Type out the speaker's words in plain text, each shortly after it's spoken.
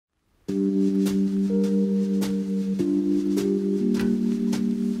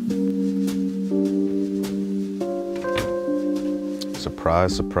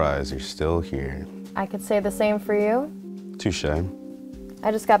Surprise, surprise, you're still here. I could say the same for you. Touche.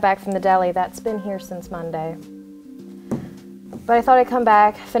 I just got back from the deli. That's been here since Monday. But I thought I'd come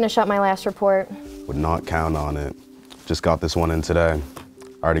back, finish up my last report. Would not count on it. Just got this one in today.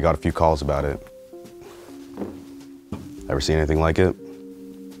 I already got a few calls about it. Ever seen anything like it?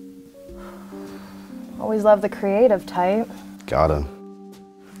 Always love the creative type. Gotta.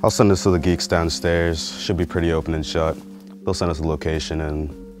 I'll send this to the geeks downstairs. Should be pretty open and shut. They'll send us the location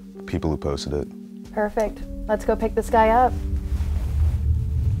and people who posted it. Perfect. Let's go pick this guy up.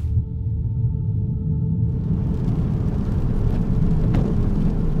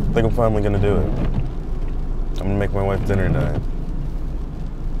 I think I'm finally gonna do it. I'm gonna make my wife dinner tonight.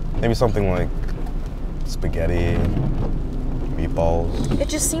 Maybe something like spaghetti, meatballs. It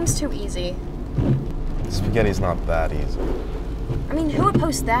just seems too easy. Spaghetti's not that easy. I mean, who would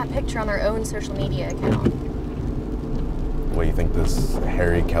post that picture on their own social media account? What, you think this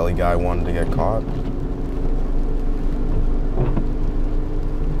Harry Kelly guy wanted to get caught?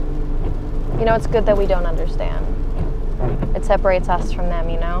 You know, it's good that we don't understand. It separates us from them,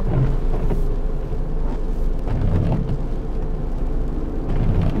 you know?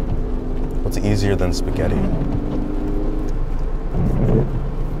 What's easier than spaghetti?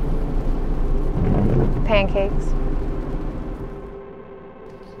 Pancakes.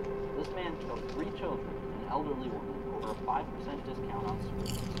 This man killed 3 children and an elderly woman over a 5% discount on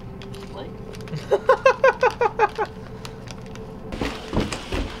sweets. Blake?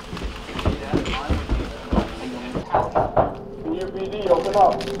 Senior PD, open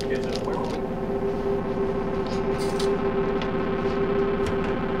up.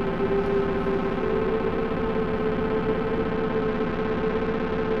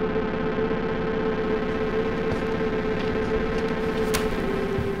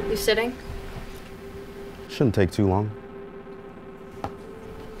 You sitting? Shouldn't take too long.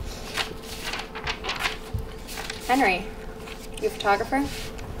 Henry, you a photographer?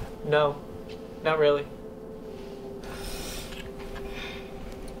 No, not really.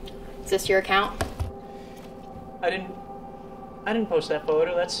 Is this your account? I didn't post that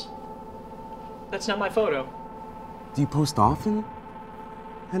photo. That's not my photo. Do you post often,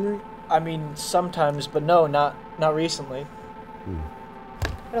 Henry? I mean, sometimes, but no, not recently.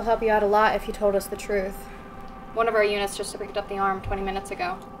 It'll help you out a lot if you told us the truth. One of our units just picked up the arm 20 minutes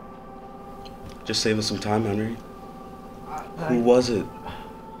ago. Just save us some time, Henry. Who was it?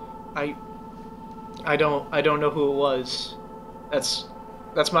 I don't know who it was.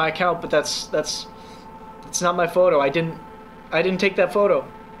 That's my account, but that's not my photo. I didn't take that photo.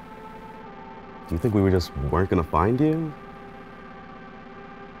 Do you think we just weren't gonna find you?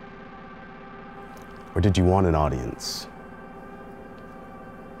 Or did you want an audience?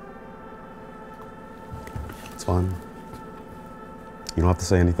 It's fine. You don't have to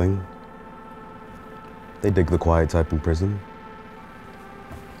say anything. They dig the quiet type in prison.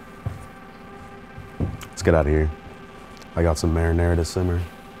 Let's get out of here. I got some marinara to simmer.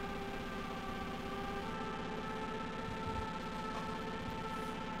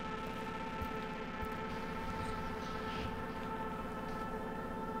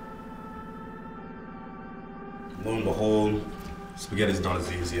 Lo and behold, spaghetti's not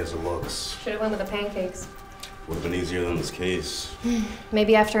as easy as it looks. Should have went with the pancakes. Would have been easier than this case.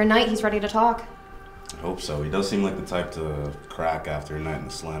 Maybe after a night he's ready to talk. I hope so. He does seem like the type to crack after a night in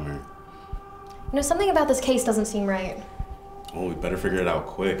the slammer. You know, something about this case doesn't seem right. Oh, we better figure it out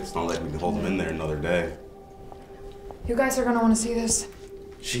quick. It's not like we can hold him in there another day. You guys are gonna want to see this.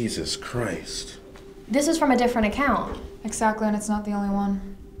 Jesus Christ. This is from a different account. Exactly, and it's not the only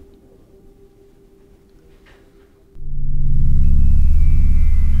one.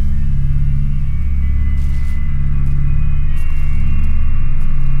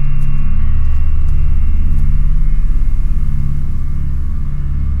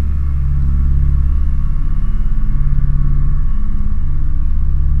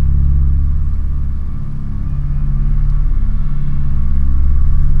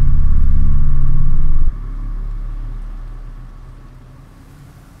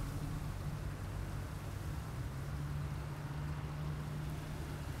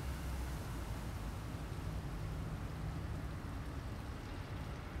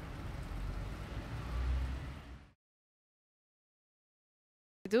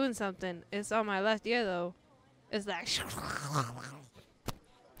 Doing something. It's on my left ear though. It's like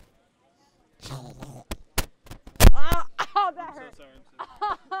oh, that hurt.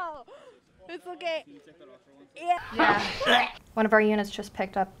 Oh. It's okay. Yeah. One of our units just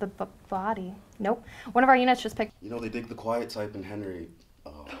picked up the body. Nope. One of our units just picked. You know, they dig the quiet type in Henry.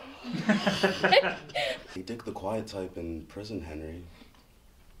 Oh. They dig the quiet type in prison, Henry.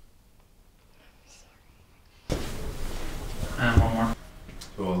 And one more.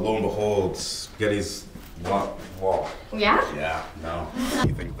 So lo and behold, Spaghetti's wall. Yeah? Yeah, no.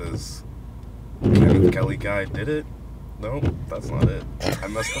 You think this Kenneth Kelly guy did it? No, that's not it. I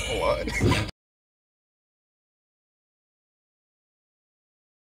messed up a lot.